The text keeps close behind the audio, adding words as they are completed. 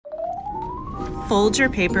Fold your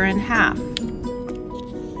paper in half.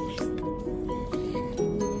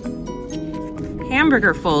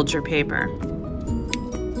 Hamburger fold your paper.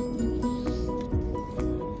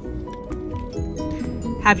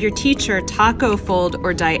 Have your teacher taco fold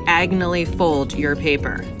or diagonally fold your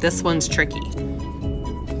paper. This one's tricky.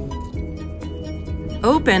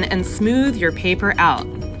 Open and smooth your paper out,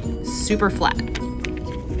 super flat.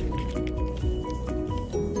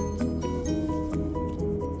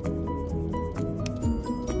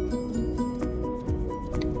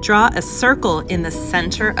 Draw a circle in the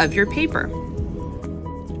center of your paper.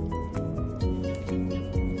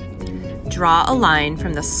 Draw a line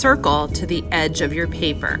from the circle to the edge of your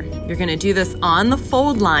paper. You're going to do this on the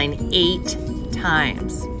fold line 8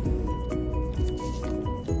 times.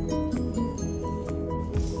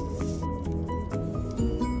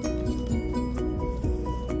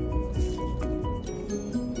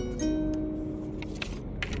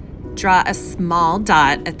 Draw a small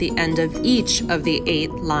dot at the end of each of the 8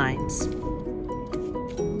 lines.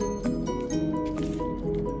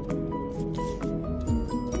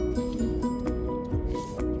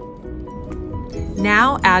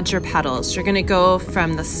 Now add your petals. You're going to go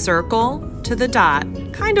from the circle to the dot,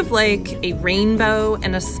 kind of like a rainbow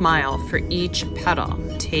and a smile for each petal.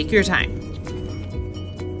 Take your time.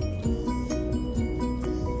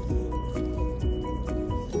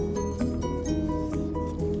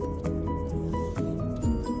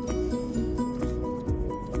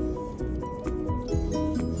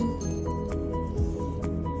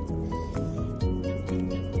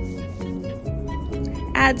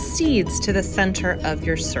 Add seeds to the center of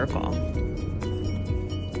your circle.